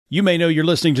You may know you're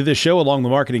listening to this show along the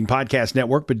Marketing Podcast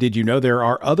Network, but did you know there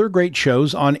are other great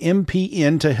shows on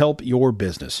MPN to help your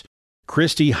business?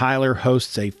 Christy Heiler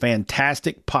hosts a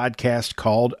fantastic podcast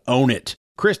called Own It.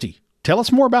 Christy, tell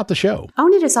us more about the show.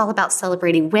 Own It is all about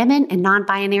celebrating women and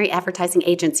non-binary advertising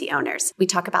agency owners. We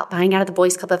talk about buying out of the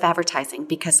Boys Club of Advertising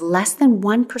because less than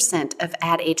 1% of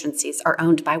ad agencies are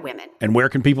owned by women. And where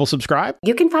can people subscribe?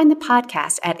 You can find the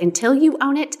podcast at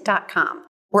untilyouownit.com.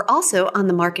 We're also on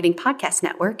the Marketing Podcast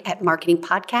Network at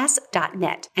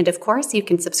marketingpodcast.net. And of course, you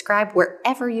can subscribe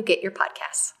wherever you get your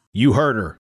podcasts. You heard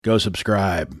her. Go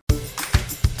subscribe.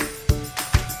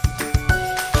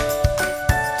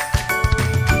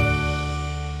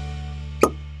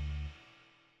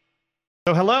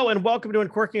 So hello and welcome to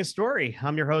Uncorking a Story.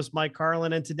 I'm your host, Mike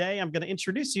Carlin, and today I'm going to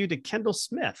introduce you to Kendall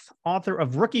Smith, author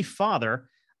of Rookie Father,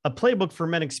 a playbook for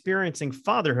men experiencing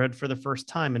fatherhood for the first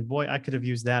time. And boy, I could have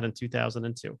used that in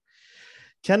 2002.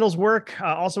 Kendall's work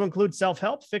also includes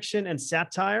self-help, fiction, and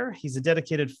satire. He's a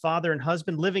dedicated father and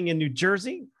husband living in New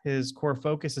Jersey. His core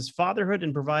focus is fatherhood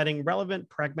and providing relevant,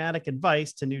 pragmatic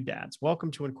advice to new dads.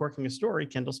 Welcome to Uncorking a Story,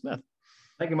 Kendall Smith.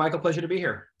 Thank you, Michael. Pleasure to be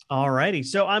here. All righty.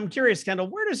 So I'm curious, Kendall,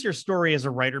 where does your story as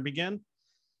a writer begin?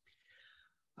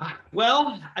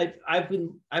 Well,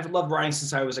 I've loved writing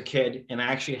since I was a kid, and I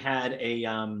actually had a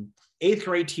eighth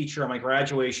grade teacher on my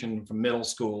graduation from middle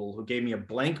school who gave me a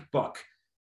blank book,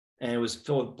 and it was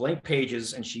filled with blank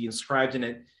pages, and she inscribed in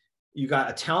it, "You got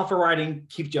a talent for writing,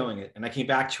 keep doing it." And I came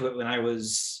back to it when I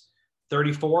was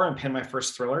 34 and penned my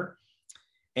first thriller,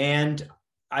 and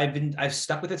I've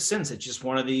stuck with it since. It's just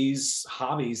one of these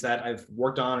hobbies that I've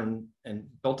worked on and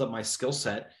built up my skill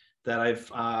set that I've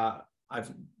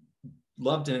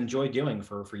loved and enjoyed doing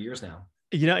for years now.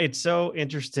 You know, it's so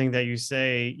interesting that you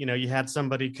say, you know, you had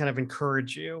somebody kind of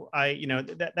encourage you.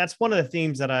 That's one of the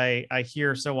themes that I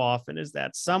hear so often is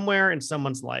that somewhere in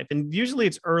someone's life, and usually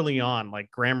it's early on,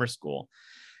 like grammar school,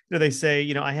 you know, they say,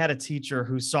 you know, I had a teacher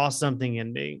who saw something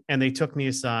in me and they took me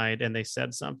aside and they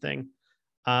said something.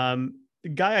 The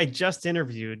guy I just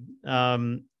interviewed,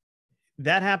 that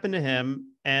happened to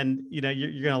him. And, you know,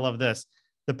 you're going to love this.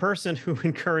 The person who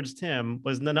encouraged him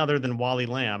was none other than Wally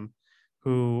Lamb,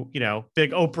 who, you know,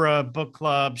 big Oprah book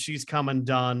club, She's Come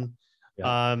Undone.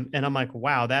 Yeah. And I'm like,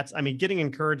 wow, getting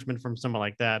encouragement from someone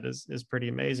like that is pretty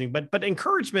amazing. But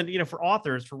encouragement, you know, for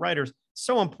authors, for writers,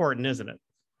 so important, isn't it?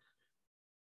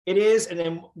 It is. And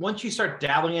then once you start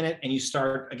dabbling in it and you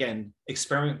start, again,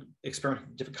 experiment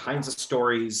with different kinds of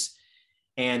stories,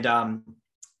 and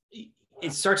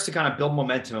it starts to kind of build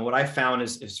momentum. And what I found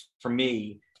is for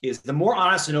me, is the more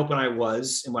honest and open I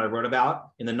was in what I wrote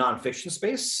about in the nonfiction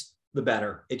space, the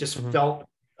better. It just felt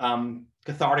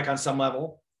cathartic on some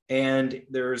level. And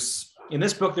in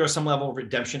this book, there was some level of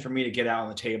redemption for me to get out on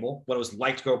the table, what it was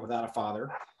like to grow up without a father,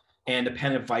 and a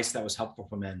pen advice that was helpful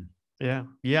for men. Yeah.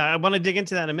 I want to dig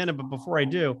into that in a minute, but before I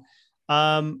do,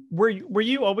 were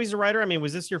you always a writer? I mean,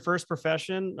 was this your first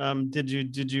profession? Did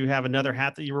you have another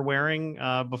hat that you were wearing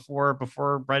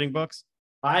before writing books?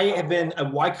 I have been a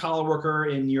white-collar worker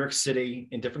in New York City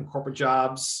in different corporate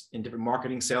jobs, in different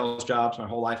marketing sales jobs my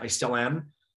whole life. I still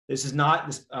am. This is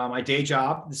not my day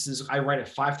job. I write at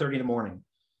 5:30 in the morning,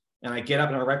 and I get up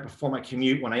and I write before my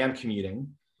commute when I am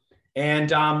commuting.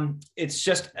 And it's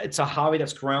a hobby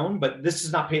that's grown, but this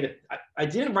is not paid. I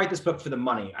didn't write this book for the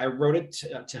money. I wrote it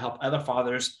to help other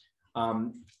fathers.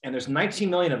 And there's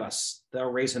 19 million of us that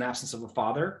were raised in absence of a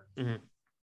father. Mm-hmm.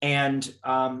 And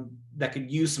that could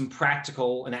use some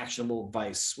practical and actionable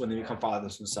advice when they become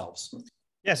fathers themselves.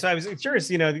 Yeah, so I was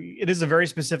curious, you know, it is a very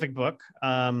specific book,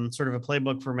 sort of a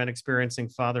playbook for men experiencing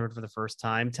fatherhood for the first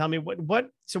time. Tell me what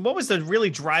was the really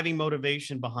driving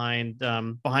motivation behind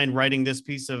writing this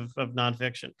piece of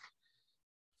nonfiction?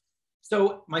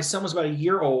 So my son was about a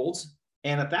year old.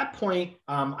 And at that point,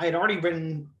 I had already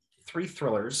written 3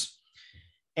 thrillers,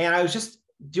 and I was just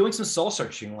doing some soul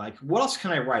searching, like, what else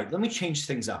can I write? Let me change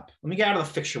things up. Let me get out of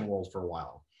the fiction world for a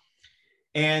while.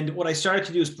 And what I started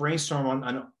to do is brainstorm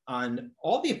on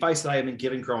all the advice that I had been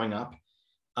given growing up,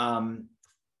 out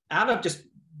of just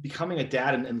becoming a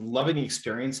dad and loving the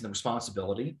experience and the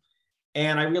responsibility.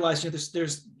 And I realized, you know,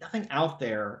 there's nothing out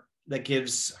there that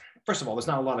gives, first of all, there's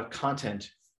not a lot of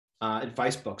content,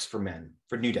 advice books for men,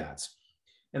 for new dads.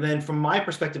 And then from my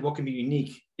perspective, what can be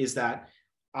unique is that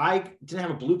I didn't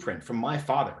have a blueprint from my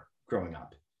father growing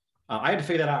up. I had to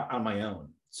figure that out on my own.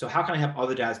 So how can I have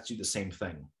other dads do the same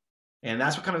thing? And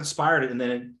that's what kind of inspired it. And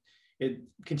then it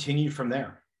continued from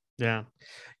there. Yeah.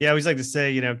 I always like to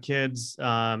say, you know, kids,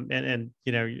 and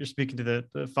you know, you're speaking to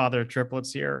the father of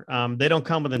triplets here. They don't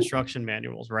come with instruction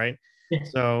manuals, right?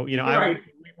 So, you know, right.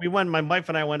 my wife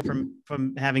and I went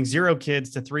from having 0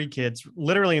 kids to 3 kids,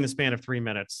 literally in the span of 3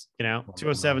 minutes,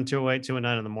 207, 208,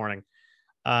 209 in the morning.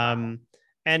 And,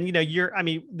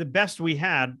 the best we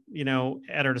had,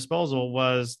 at our disposal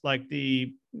was like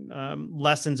the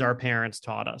lessons our parents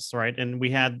taught us. Right. And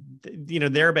we had,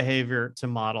 their behavior to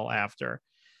model after.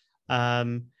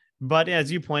 But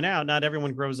as you point out, not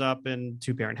everyone grows up in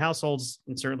 2-parent households,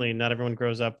 and certainly not everyone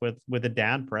grows up with a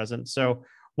dad present. So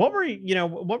what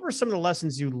were some of the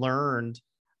lessons you learned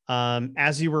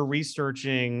as you were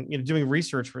researching, doing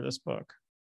research for this book?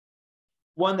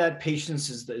 One, that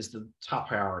patience is the top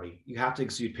priority. You have to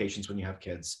exude patience when you have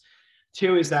kids.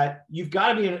 2 is that you've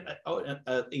got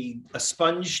to be a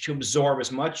sponge to absorb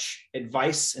as much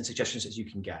advice and suggestions as you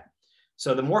can get.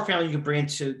 So the more family you can bring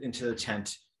into the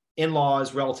tent,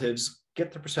 in-laws, relatives,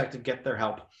 get their perspective, get their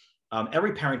help.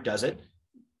 Every parent does it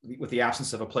with the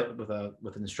absence of with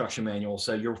an instruction manual.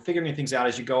 So you're figuring things out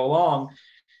as you go along.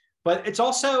 But it's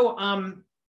also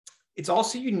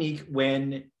unique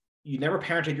when you never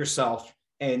parented yourself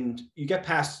and you get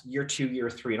past year 2, year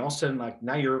 3, and all of a sudden, like,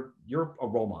 now you're a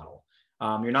role model.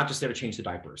 You're not just there to change the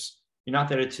diapers. You're not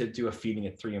there to do a feeding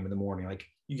at 3 a.m. in the morning. Like,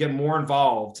 you get more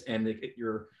involved, and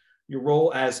your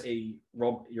role as the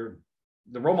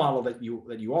role model that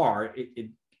you are,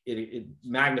 it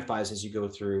magnifies as you go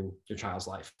through your child's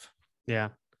life. Yeah.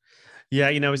 Yeah.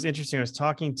 It was interesting. I was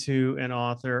talking to an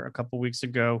author a couple of weeks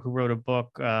ago who wrote a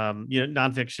book,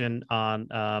 nonfiction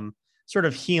on sort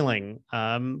of healing,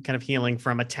 kind of healing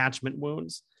from attachment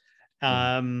wounds. It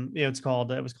was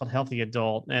called Healthy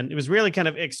Adult. And it was really kind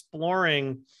of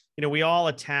exploring, we all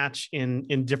attach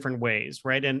in different ways.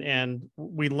 Right. And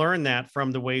we learn that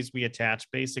from the ways we attach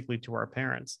basically to our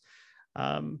parents.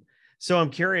 So I'm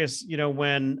curious,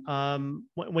 when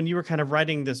you were kind of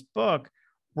writing this book,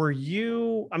 did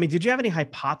you have any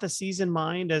hypotheses in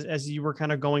mind as you were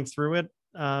kind of going through it?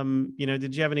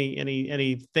 Did you have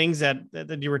any things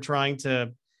that you were trying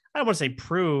to, I don't want to say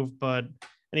prove, but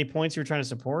any points you were trying to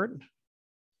support?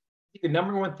 The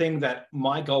number one thing that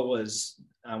my goal was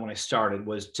when I started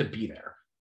was to be there,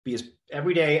 because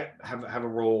every day I have a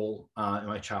role in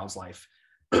my child's life,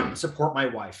 support my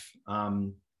wife,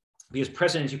 be as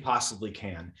present as you possibly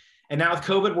can. And now with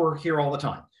COVID, we're here all the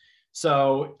time.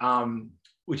 So,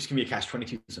 which can be a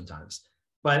catch-22 sometimes.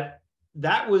 But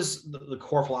that was the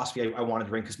core philosophy I wanted to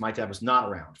bring, because my dad was not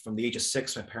around. From the age of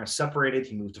 6, my parents separated.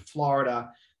 He moved to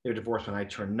Florida. They were divorced when I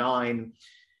turned 9.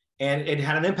 And it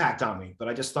had an impact on me. But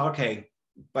I just thought, okay,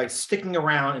 by sticking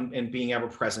around and being ever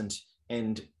present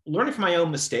and learning from my own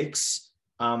mistakes,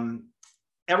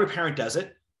 every parent does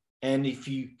it. And if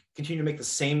you continue to make the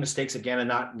same mistakes again and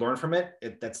not learn from it,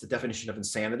 that's the definition of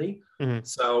insanity. Mm-hmm.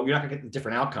 So you're not gonna get a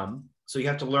different outcome. So you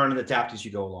have to learn and adapt as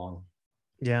you go along.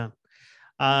 Yeah.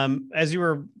 As you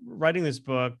were writing this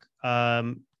book,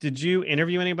 did you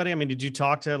interview anybody? I mean, did you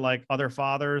talk to like other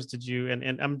fathers? Did you,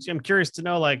 and I'm curious to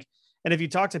know, like, and if you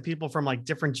talk to people from like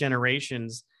different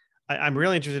generations, I'm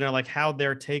really interested to know like how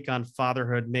their take on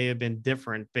fatherhood may have been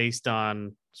different based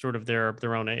on sort of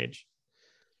their own age.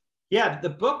 Yeah, the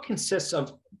book consists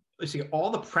of all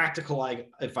the practical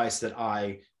advice that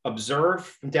I observed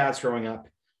from dads growing up,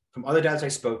 from other dads I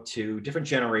spoke to, different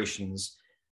generations.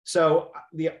 So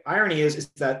the irony is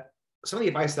that some of the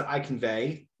advice that I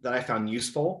convey that I found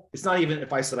useful, it's not even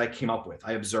advice that I came up with.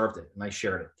 I observed it and I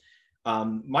shared it.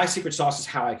 My secret sauce is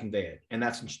how I convey it. And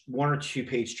that's 1 or 2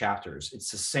 page chapters. It's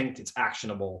succinct, it's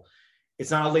actionable. It's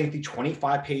not a lengthy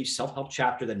 25-page self-help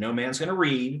chapter that no man's going to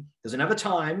read, doesn't have the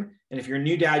time. And if you're a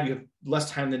new dad, you have less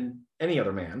time than any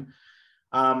other man.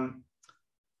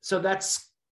 So that's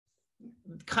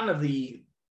kind of the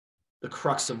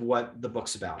crux of what the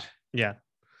book's about. Yeah.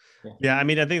 Yeah. I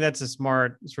mean, I think that's a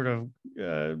smart sort of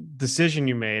decision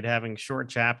you made, having short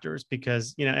chapters,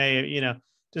 because,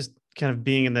 just kind of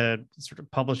being in the sort of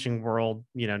publishing world,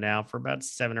 now for about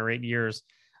 7 or 8 years.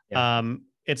 Yeah.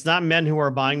 It's not men who are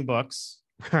buying books,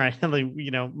 right?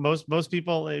 Most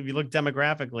people, if you look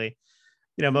demographically,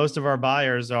 most of our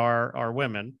buyers are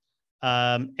women,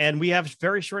 and we have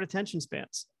very short attention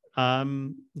spans.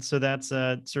 So that's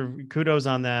sort of kudos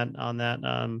on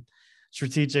that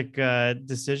strategic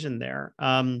decision there. But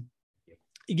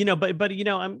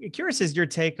I'm curious as your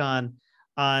take on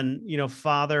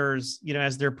fathers,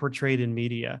 as they're portrayed in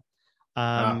media.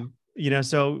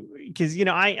 So because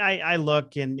I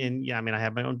look and I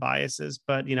have my own biases,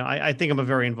 but I think I'm a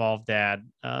very involved dad.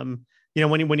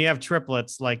 When you have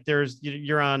triplets, like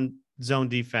you're on zone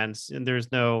defense, and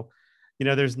there's no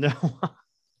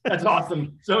That's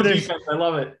awesome. Zone defense, I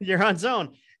love it. You're on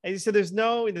zone, and so there's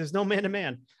no man to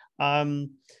man.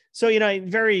 So,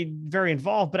 very, very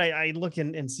involved, but I look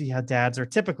and see how dads are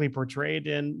typically portrayed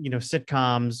in,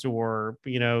 sitcoms or,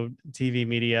 TV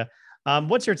media.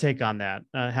 What's your take on that?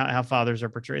 How fathers are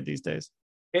portrayed these days?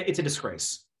 It's a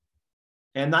disgrace.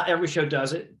 And not every show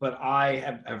does it, but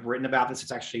I have written about this.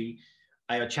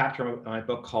 I have a chapter in my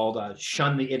book called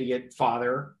Shun the Idiot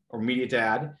Father or Media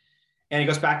Dad. And it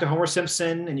goes back to Homer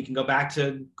Simpson, and you can go back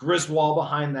to Griswold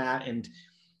behind that. And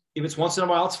if it's once in a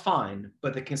while, it's fine.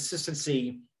 But the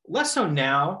consistency, less so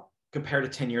now compared to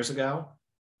 10 years ago,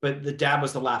 but the dad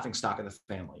was the laughing stock of the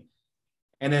family.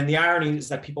 And then the irony is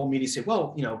that people immediately say,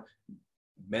 well,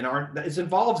 men aren't as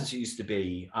involved as it used to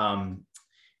be.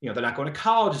 They're not going to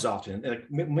college as often.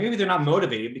 Like, maybe they're not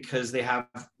motivated because they have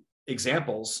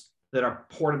examples that are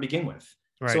poor to begin with.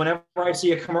 Right. So whenever I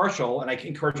see a commercial, and I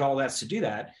encourage all of us to do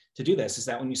this, is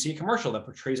that when you see a commercial that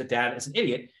portrays a dad as an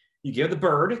idiot, you give the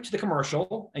bird to the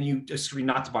commercial and you just agree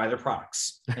not to buy their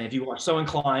products. And if you are so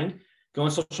inclined, go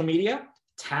on social media,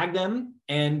 tag them,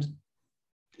 and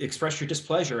express your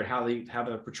displeasure at how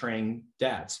they're portraying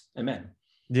dads and men.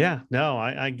 Yeah, no,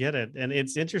 I get it. And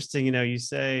it's interesting, you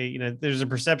say, there's a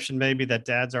perception maybe that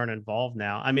dads aren't involved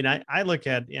now. I mean, I look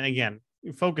at, and again,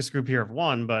 focus group here of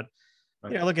one, but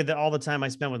I look at all the time I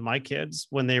spent with my kids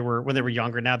when they were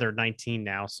younger. Now they're 19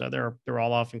 now, so they're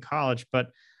all off in college. But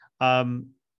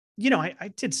I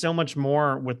did so much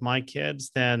more with my kids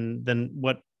than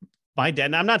what my dad.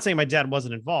 And I'm not saying my dad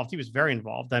wasn't involved; he was very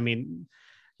involved. I mean,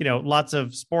 lots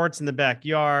of sports in the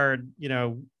backyard,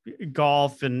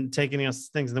 golf and taking us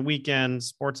things in the weekend,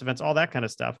 sports events, all that kind of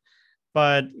stuff.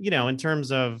 But in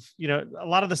terms of a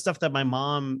lot of the stuff that my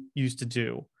mom used to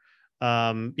do.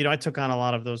 I took on a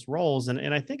lot of those roles,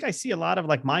 and I think I see a lot of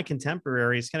like my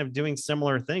contemporaries kind of doing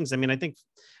similar things. I mean, I think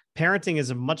parenting is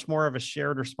a much more of a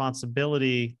shared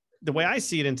responsibility, the way I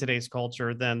see it in today's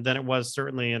culture than it was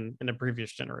certainly in a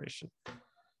previous generation.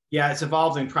 Yeah, it's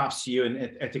evolved, and props to you.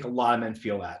 And I think a lot of men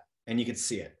feel that, and you can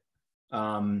see it.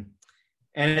 And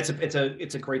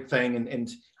it's a great thing. And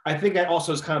I think that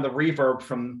also is kind of the reverb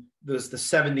from the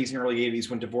 70s and early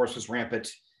 80s when divorce was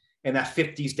rampant. And that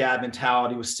 50s dad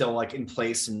mentality was still like in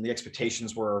place, and the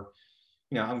expectations were,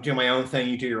 I'm doing my own thing,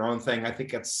 you do your own thing. I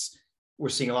think we're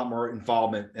seeing a lot more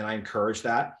involvement, and I encourage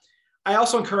that. I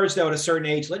also encourage, though, at a certain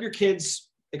age, let your kids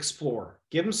explore,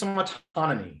 give them some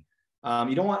autonomy.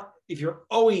 You don't want, if you're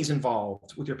always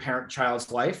involved with your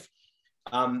parent-child's life,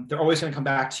 they're always going to come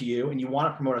back to you, and you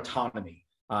want to promote autonomy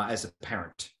as a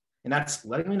parent. And that's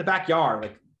letting them in the backyard,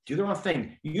 like, do their own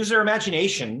thing, use their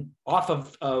imagination off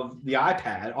of the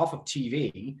iPad, off of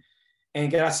TV, and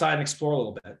get outside and explore a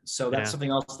little bit. So that's something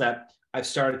else that I've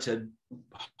started to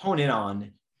hone in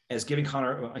on, as giving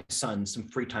Connor, my son, some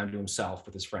free time to himself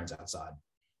with his friends outside.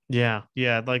 Yeah.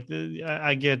 Like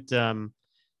I get, I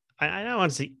don't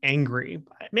want to say angry.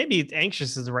 Maybe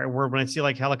anxious is the right word when I see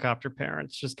like helicopter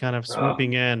parents just kind of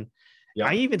swooping in. Yep.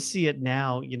 I even see it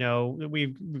now.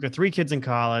 We've got 3 kids in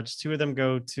college. 2 of them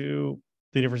go to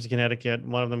the University of Connecticut.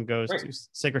 One of them goes to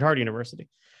Sacred Heart University.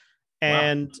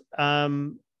 And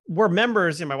we're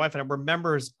members, my wife and I were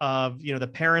members of, the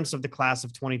parents of the class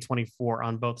of 2024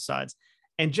 on both sides.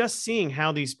 And just seeing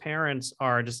how these parents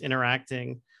are just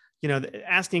interacting,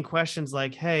 asking questions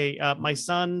like, hey, my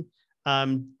son,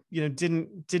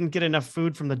 didn't get enough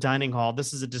food from the dining hall.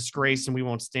 This is a disgrace and we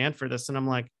won't stand for this. And I'm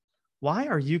like, why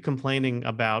are you complaining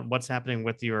about what's happening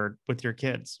with your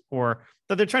kids, or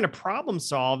that they're trying to problem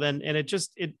solve? And it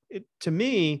to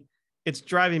me, it's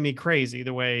driving me crazy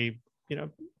the way,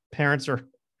 parents are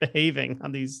behaving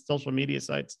on these social media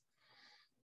sites.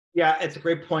 Yeah, it's a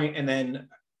great point. And then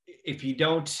if you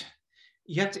don't,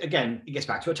 you have to, again, it gets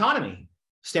back to autonomy.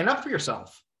 Stand up for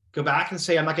yourself. Go back and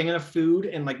say, I'm not getting enough food,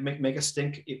 and like make a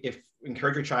stink.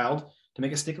 Encourage your child to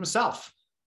make a stink himself.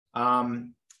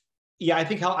 Yeah, I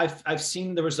think I've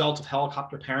seen the result of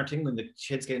helicopter parenting when the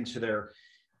kids get into their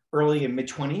early and mid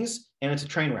 20s, and it's a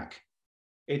train wreck.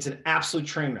 It's an absolute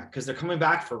train wreck because they're coming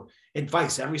back for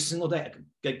advice every single day.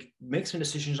 Like, make some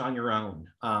decisions on your own.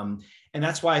 And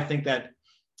that's why I think that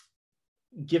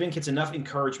giving kids enough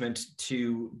encouragement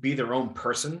to be their own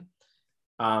person,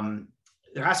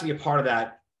 there has to be a part of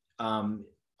that on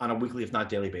a weekly, if not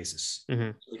daily basis. Mm-hmm.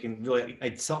 So they can really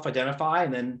self-identify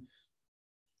and then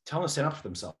tell them to stand up for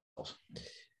themselves.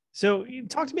 So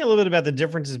talk to me a little bit about the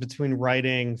differences between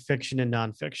writing fiction and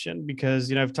nonfiction,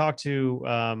 because, I've talked to,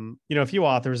 a few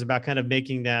authors about kind of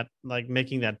making that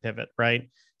pivot, right?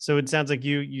 So it sounds like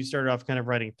you started off kind of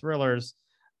writing thrillers.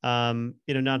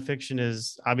 Nonfiction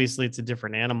is obviously, it's a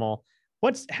different animal.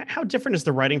 How different is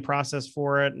the writing process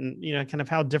for it? And, kind of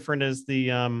how different is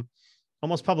the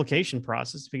almost publication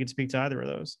process, if you could speak to either of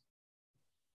those?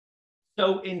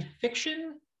 So in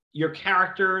fiction, your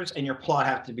characters and your plot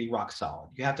have to be rock solid.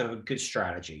 You have to have a good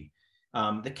strategy.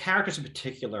 The characters in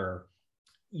particular,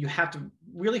 you have to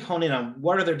really hone in on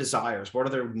what are their desires, what are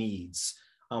their needs,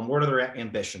 what are their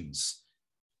ambitions.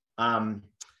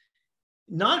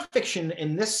 Nonfiction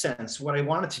in this sense, what I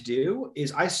wanted to do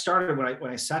is I started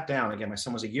when I sat down, again, my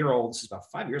son was a year old, this is about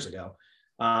 5 years ago.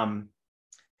 And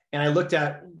I looked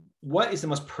at what is the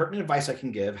most pertinent advice I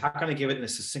can give? How can I give it in a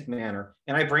succinct manner?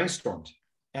 And I brainstormed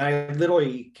and I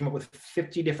literally came up with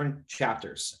 50 different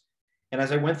chapters. And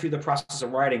as I went through the process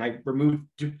of writing, I removed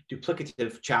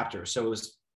duplicative chapters. So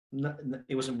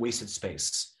it wasn't wasted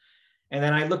space. And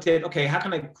then I looked at, okay, how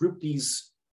can I group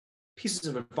these pieces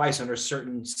of advice under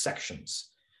certain sections?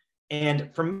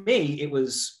 And for me, it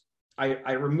was,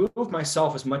 I removed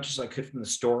myself as much as I could from the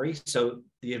story. So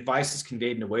the advice is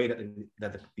conveyed in a way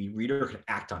that the reader can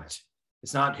act on it.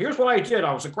 It's not, here's what I did.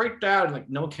 I was a great dad. And like,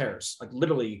 no one cares. Like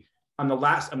literally, I'm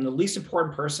the least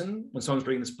important person when someone's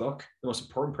reading this book. The most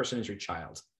important person is your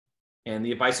child. And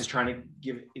the advice is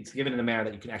it's given in a manner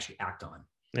that you can actually act on.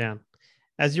 Yeah.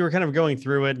 As you were kind of going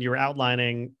through it and you were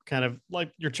outlining kind of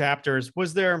like your chapters,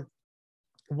 was there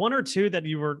one or two that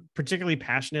you were particularly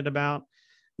passionate about,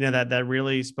 you know, that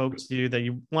really spoke to you, that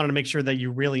you wanted to make sure that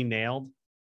you really nailed?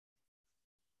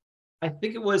 I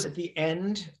think it was at the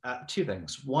end, two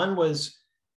things. One was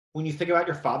when you think about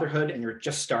your fatherhood and you're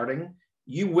just starting,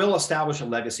 you will establish a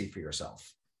legacy for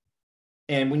yourself.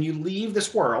 And when you leave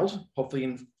this world, hopefully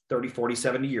in 30, 40,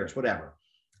 70 years, whatever,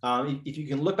 if you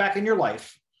can look back in your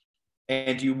life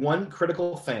and do one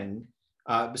critical thing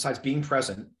besides being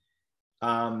present,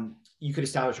 you could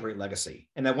establish a great legacy.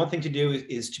 And that one thing to do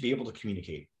is to be able to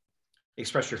communicate,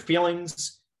 express your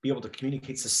feelings, be able to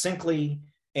communicate succinctly,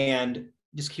 and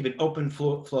just keep an open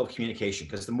flow of communication.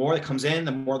 Because the more that comes in,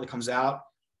 the more that comes out,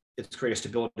 it's greater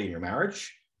stability in your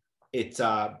marriage. It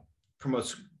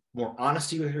promotes more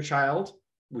honesty with your child,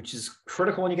 which is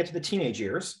critical when you get to the teenage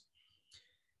years.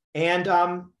 And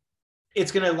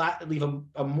it's going to leave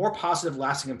a more positive,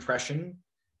 lasting impression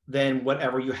than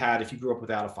whatever you had if you grew up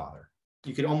without a father.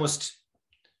 You could almost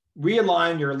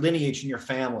realign your lineage and your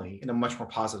family in a much more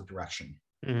positive direction.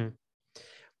 Mm-hmm.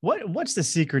 What's the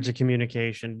secret to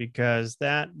communication? Because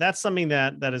that's something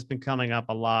that has been coming up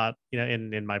a lot, you know,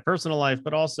 in my personal life,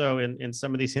 but also in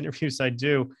some of these interviews I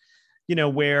do, you know,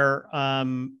 where,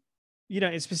 you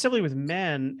know, specifically with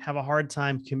men have a hard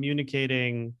time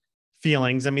communicating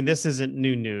feelings. I mean, this isn't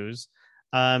new news,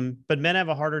 but men have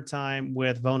a harder time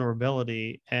with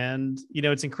vulnerability. And, you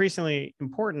know, it's increasingly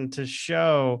important to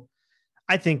show,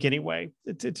 I think anyway,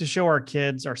 to show our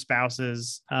kids, our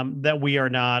spouses, that we are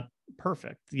not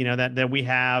perfect, you know, that we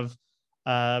have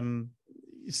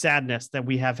sadness, that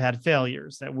we have had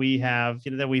failures, that we have,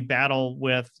 you know, that we battle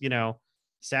with, you know,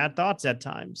 sad thoughts at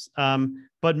times.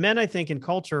 But men, I think in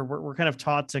culture, we're kind of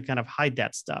taught to kind of hide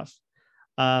that stuff.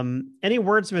 Any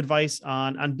words of advice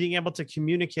on being able to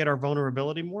communicate our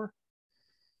vulnerability more?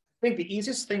 I think the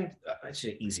easiest thing,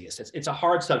 actually easiest, it's a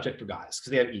hard subject for guys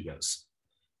because they have egos.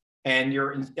 And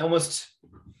you're almost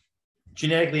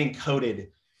genetically encoded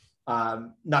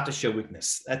not to show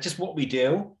weakness. That's just what we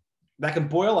do. That can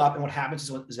boil up. And what happens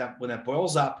is that when that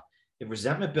boils up, if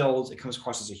resentment builds, it comes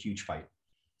across as a huge fight.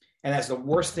 And that's the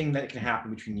worst thing that can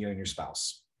happen between you and your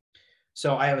spouse.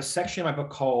 So I have a section in my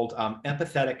book called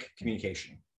Empathetic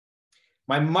Communication.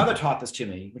 My mother taught this to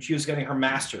me when she was getting her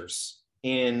master's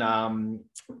in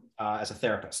as a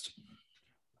therapist,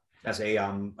 as a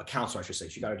counselor, I should say.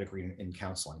 She got a degree in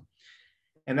counseling.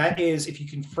 And that is, if you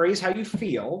can phrase how you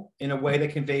feel in a way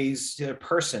that conveys to the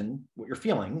person what you're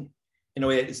feeling, in a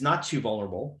way that is not too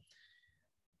vulnerable,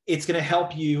 it's going to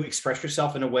help you express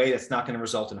yourself in a way that's not going to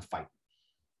result in a fight.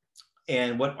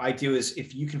 And what I do is,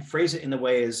 if you can phrase it in the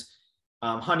way is,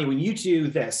 honey, when you do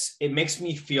this, it makes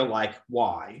me feel like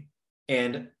Y.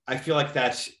 And I feel like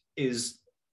that is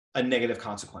a negative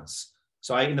consequence.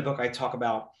 So in the book, I talk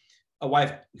about a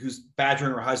wife who's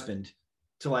badgering her husband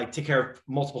to like take care of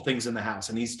multiple things in the house,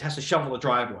 and he has to shovel the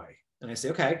driveway. And I say,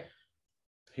 okay,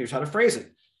 here's how to phrase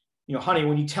it. You know, honey,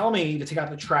 when you tell me to take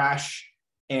out the trash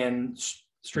and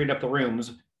straighten up the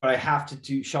rooms, but I have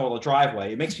to shovel the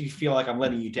driveway, it makes me feel like I'm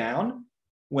letting you down,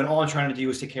 when all I'm trying to do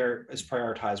is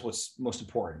prioritize what's most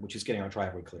important, which is getting our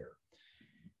driveway clear.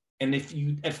 And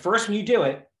at first when you do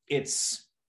it, it's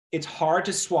hard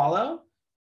to swallow,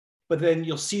 but then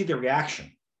you'll see the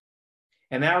reaction.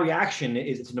 And that reaction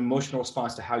it's an emotional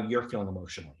response to how you're feeling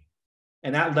emotionally.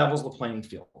 And that levels the playing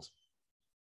field.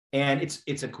 And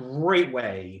it's a great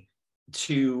way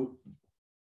to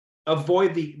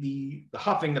avoid the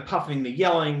huffing, the puffing, the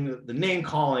yelling, the name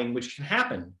calling, which can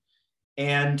happen.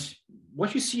 And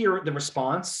once you see the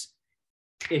response,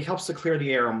 it helps to clear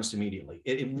the air almost immediately.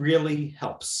 It really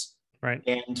helps. Right.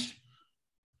 And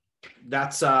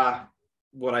that's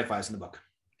what I advise in the book.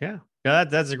 Yeah. Yeah,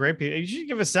 that's a great piece. You should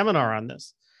give a seminar on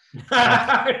this.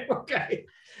 Okay.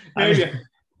 Maybe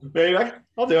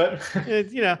I'll do it.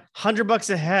 $100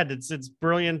 a head. It's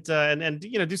brilliant. And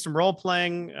do some role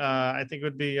playing. I think it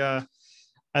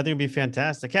would be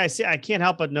fantastic. Okay, I can't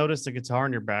help but notice the guitar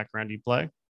in your background. Do you play?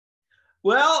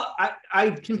 Well,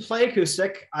 I can play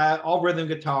acoustic, all rhythm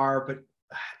guitar, but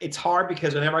it's hard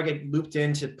because whenever I get looped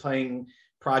into playing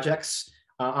projects,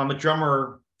 I'm a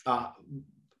drummer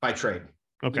by trade.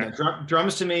 Okay.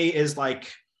 Drums to me is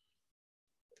like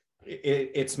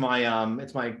it's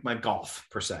my golf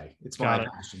per se. It's my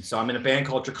passion. So I'm in a band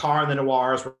called Drakkar and the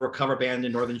Noirs. We're a cover band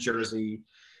in Northern Jersey.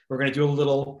 We're going to do a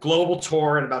little global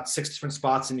tour in about 6 different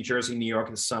spots in New Jersey, New York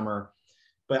this summer.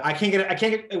 But I can't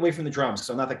get away from the drums,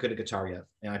 so I'm not that good at guitar yet.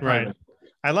 And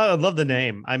I love the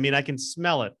name. I mean, I can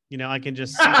smell it. I can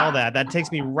just smell that. That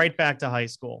takes me right back to high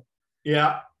school.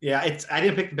 Yeah. I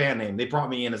didn't pick the band name. They brought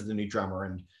me in as the new drummer,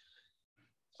 and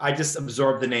I just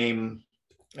absorbed the name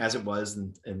as it was,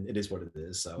 and it is what it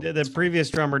is. So the previous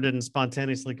drummer didn't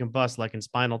spontaneously combust like in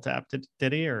Spinal Tap,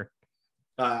 did he? Or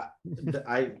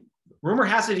rumor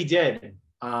has it he did,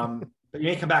 but he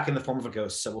may come back in the form of a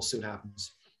ghost. So we'll see what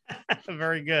happens.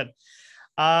 Very good.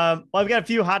 Well, I've got a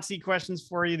few hot seat questions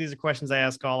for you. These are questions I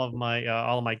ask all of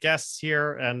my guests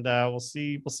here, and we'll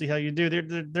see how you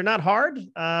do. They're not hard,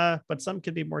 but some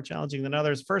could be more challenging than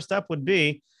others. First up would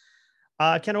be,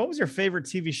 Ken, what was your favorite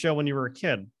TV show when you were a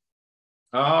kid?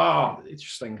 Oh,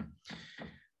 interesting.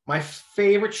 My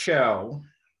favorite show,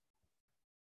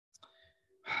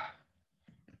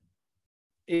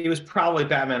 it was probably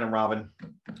Batman and Robin.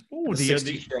 Oh,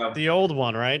 the old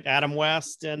one, right? Adam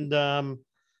West and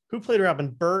who played Robin?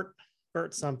 Burt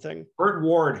something. Burt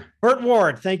Ward. Burt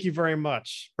Ward. Thank you very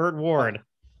much. Burt Ward.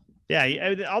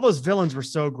 Yeah, all those villains were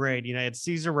so great. You had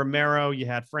Cesar Romero. You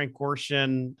had Frank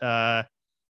Gorshin.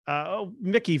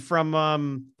 Mickey from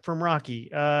Rocky.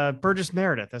 Burgess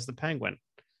Meredith as the Penguin.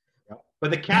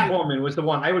 But the Catwoman was the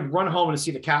one. I would run home to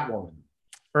see the Catwoman.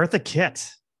 Eartha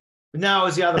Kitt. No, it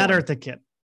was the other one. Not Eartha Kitt.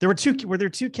 There were two. Were there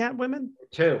two Catwomen?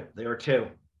 There were two.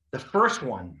 The first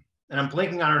one, and I'm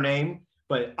blanking on her name,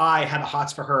 but I had the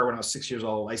hots for her when I was 6 years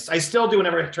old. I still do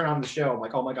whenever I turn on the show. I'm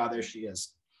like, oh my God, there she is.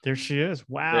 There she is.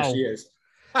 Wow. There she is.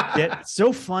 It's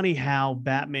so funny how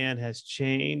Batman has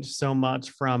changed so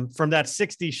much from that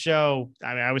 60s show.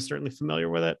 I mean, I was certainly familiar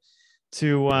with it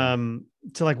to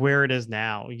like where it is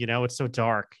now. It's so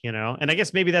dark, and I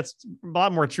guess maybe that's a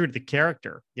lot more true to the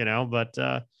character, but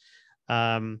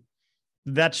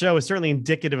that show is certainly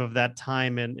indicative of that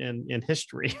time in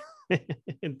history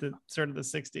in the sort of the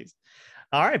 60s.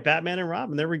 All right, Batman and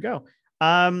Robin. There we go.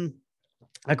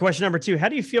 Question number 2. How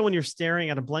do you feel when you're staring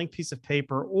at a blank piece of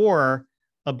paper or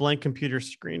a blank computer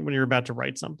screen when you're about to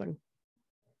write something?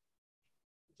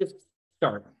 Just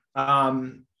start.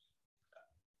 The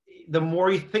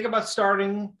more you think about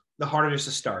starting, the harder it is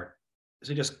to start.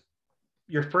 So just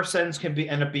your first sentence can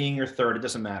end up being your third. It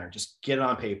doesn't matter. Just get it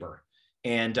on paper,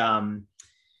 and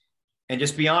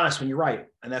just be honest when you write.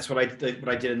 And that's what I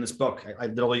did in this book. I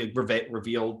literally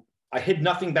revealed. I hid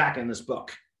nothing back in this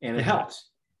book, and it helps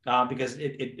because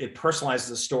it personalizes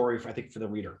the story, I think, for the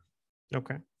reader.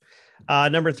 Okay.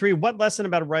 Number 3, what lesson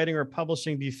about writing or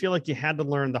publishing do you feel like you had to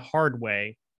learn the hard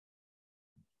way?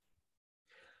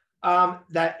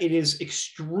 That it is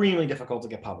extremely difficult to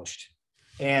get published,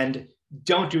 and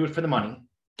don't do it for the money.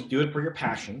 Do it for your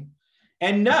passion,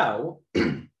 and know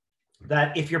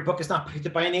that if your book is not picked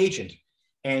up by an agent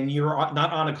and you're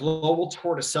not on a global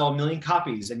tour to sell 1 million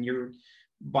copies and you're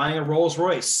buying a Rolls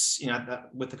Royce,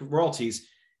 with the royalties,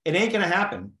 it ain't going to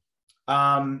happen.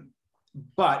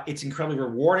 But it's incredibly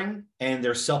rewarding, and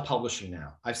they're self-publishing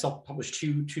now. I've self-published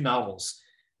two novels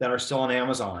that are still on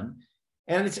Amazon,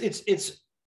 and it's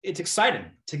exciting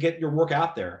to get your work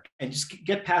out there and just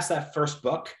get past that first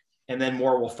book, and then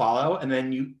more will follow. And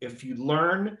then if you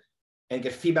learn and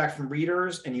get feedback from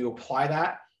readers and you apply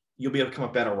that, you'll be able to become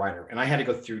a better writer. And I had to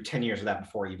go through 10 years of that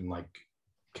before I even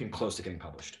came close to getting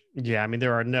published. Yeah, I mean,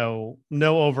 there are no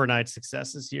overnight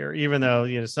successes here, even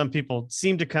though some people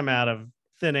seem to come out of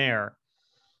thin air.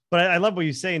 But I love what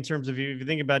you say in terms of if you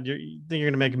think about you're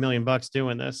going to make $1 million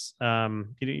doing this.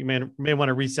 You may want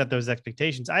to reset those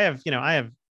expectations. I have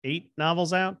 8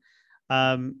 novels out,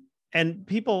 and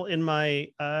people in my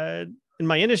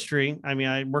industry. I mean,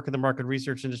 I work in the market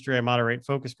research industry. I moderate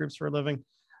focus groups for a living.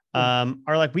 Are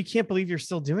like, we can't believe you're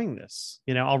still doing this.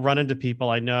 I'll run into people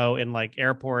I know in like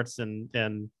airports and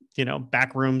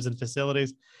back rooms and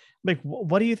facilities. I'm like,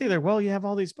 what do you think? They're, well, you have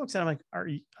all these books. And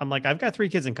I'm like, I've got 3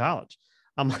 kids in college.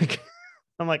 I'm like,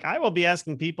 I'm like, I will be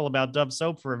asking people about Dove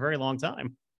soap for a very long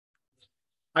time.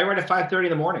 I write at 5:30 in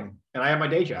the morning, and I have my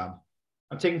day job.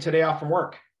 I'm taking today off from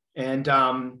work, and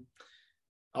I'll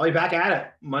be back at it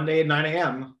Monday at 9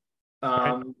 a.m.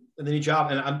 Right. In the new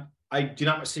job, and I do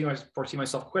not foresee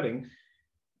myself quitting.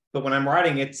 But when I'm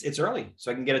writing, it's early,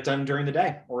 so I can get it done during the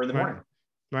day or in the morning.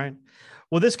 Right.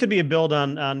 Well, this could be a build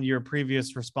on your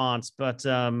previous response, but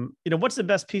what's the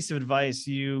best piece of advice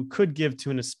you could give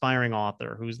to an aspiring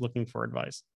author who's looking for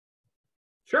advice?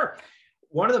 Sure.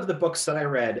 One of the books that I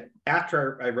read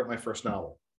after I wrote my first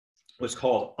novel was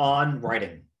called On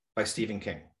Writing by Stephen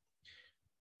King.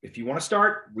 If you want to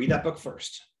start, read that book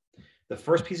first. The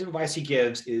first piece of advice he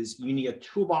gives is you need a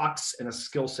toolbox and a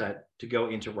skill set to go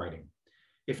into writing.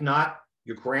 If not,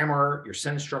 your grammar, your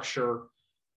sentence structure,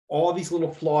 all these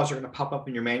little flaws are going to pop up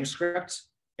in your manuscript,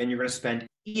 and you're going to spend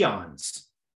eons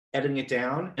editing it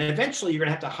down. And eventually you're going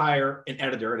to have to hire an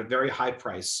editor at a very high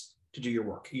price to do your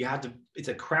work. It's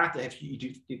a craft that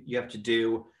you have to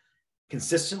do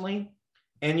consistently.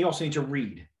 And you also need to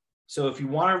read. So if you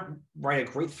want to write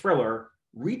a great thriller,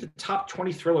 read the top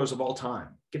 20 thrillers of all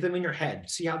time. Get them in your head,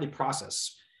 see how they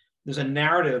process. There's a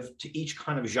narrative to each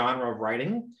kind of genre of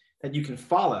writing that you can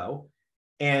follow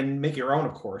and make your own,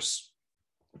 of course.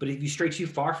 But if you stray too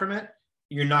far from it,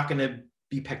 you're not going to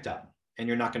be picked up and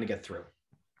you're not going to get through.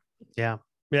 Yeah.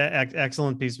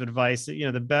 Excellent piece of advice.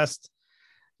 The best,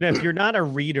 if you're not a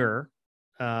reader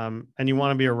and you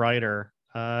want to be a writer,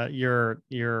 you've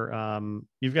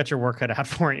got your work cut out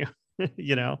for you.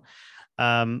 When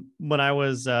I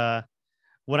was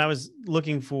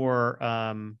looking for,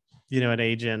 an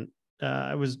agent,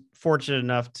 I was fortunate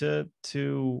enough to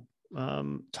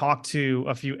talk to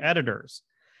a few editors.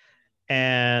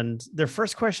 And their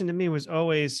first question to me was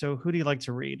always, so who do you like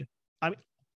to read? I mean,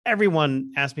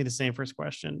 everyone asked me the same first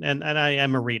question. And I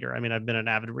am a reader. I mean, I've been an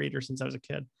avid reader since I was a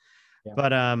kid. Yeah.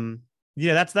 But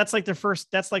that's like their first,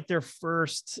 it's their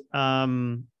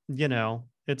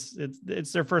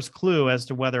first clue as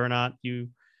to whether or not you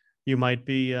might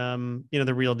be,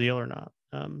 the real deal or not.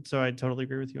 So I totally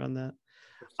agree with you on that.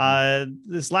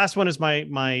 This last one is my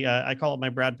I call it my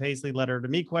Brad Paisley letter to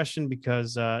me question,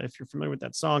 because if you're familiar with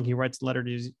that song, he writes a letter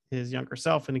to his younger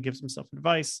self and he gives himself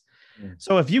advice.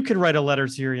 So if you could write a letter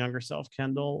to your younger self,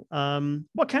 Kendall,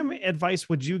 what kind of advice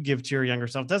would you give to your younger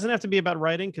self? Doesn't have to be about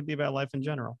writing, could be about life in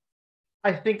general.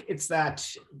 I think it's that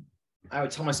I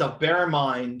would tell myself, bear in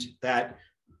mind that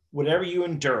whatever you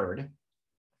endured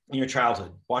in your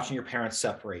childhood, watching your parents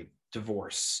separate,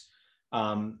 divorce,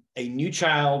 a new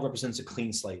child represents a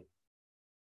clean slate,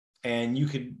 and you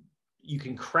can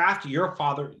craft your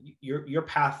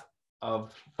path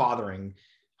of fathering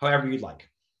however you'd like,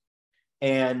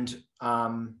 and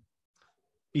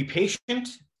be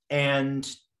patient and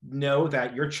know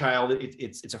that your child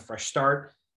it's a fresh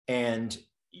start, and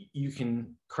you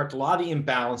can correct a lot of the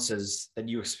imbalances that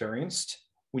you experienced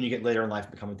when you get later in life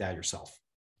and become a dad yourself.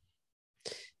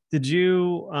 Did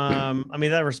you,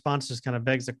 that response just kind of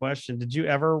begs the question. Did you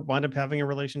ever wind up having a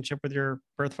relationship with your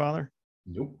birth father?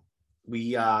 Nope.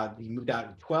 We moved out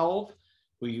at 12.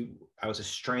 I was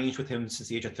estranged with him since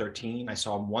the age of 13. I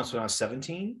saw him once when I was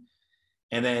 17.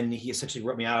 And then he essentially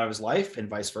wrote me out of his life and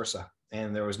vice versa.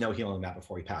 And there was no healing that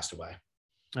before he passed away.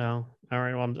 Oh, all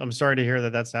right. Well, I'm sorry to hear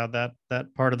that that's how that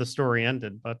part of the story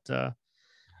ended, but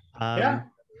yeah,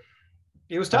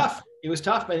 it was tough. It was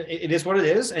tough, and it is what it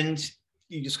is. And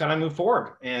you just got to move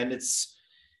forward. And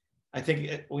I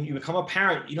think when you become a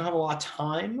parent, you don't have a lot of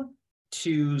time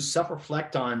to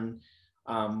self-reflect on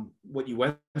what you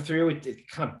went through. It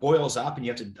kind of boils up and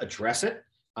you have to address it.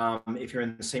 If you're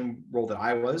in the same role that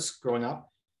I was growing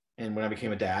up and when I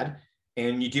became a dad,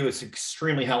 and you do, it's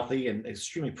extremely healthy and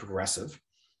extremely progressive.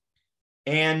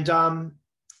 And the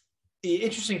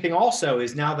interesting thing also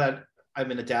is, now that I've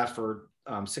been a dad for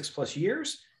 6+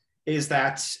 years, is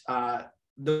that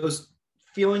those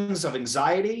feelings of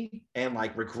anxiety and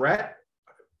like regret,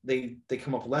 they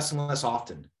come up less and less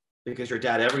often, because you're a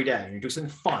dad every day and you're doing something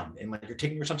fun, and like you're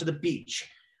taking your son to the beach.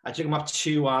 I took him up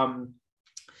to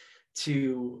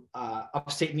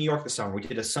upstate New York this summer. We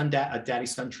did a daddy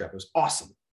son trip. It was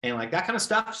awesome. And like that kind of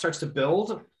stuff starts to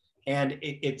build, and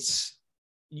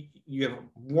you have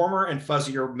warmer and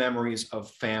fuzzier memories of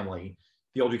family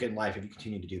the older you get in life, if you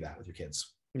continue to do that with your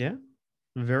kids. Yeah.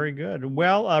 Very good.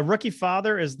 Well, Rookie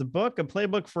Father is the book, a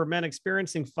playbook for men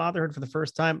experiencing fatherhood for the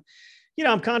first time.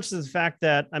 I'm conscious of the fact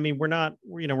that,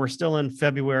 we're still in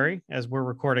February as we're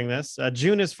recording this.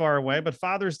 June is far away, but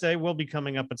Father's Day will be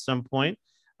coming up at some point.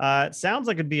 It sounds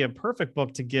like it'd be a perfect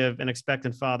book to give an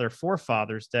expectant father for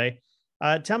Father's Day.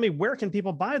 Tell me, where can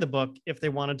people buy the book if they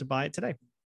wanted to buy it today?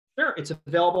 Sure. It's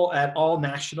available at all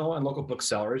national and local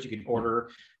booksellers. You can order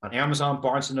on Amazon,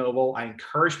 Barnes and Noble. I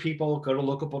encourage people, go to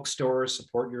local bookstores,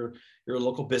 support your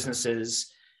local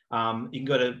businesses. You can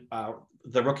go to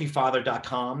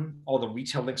therookiefather.com. All the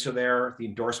retail links are there, the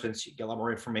endorsements, you get a lot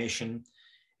more information.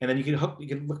 And then you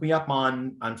can look me up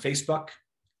on Facebook,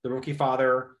 The Rookie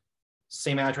Father,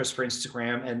 same address for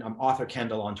Instagram, and I'm Author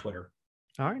Kendall on Twitter.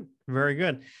 All right. Very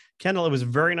good. Kendall, it was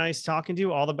very nice talking to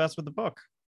you. All the best with the book.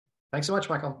 Thanks so much,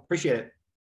 Michael. Appreciate it.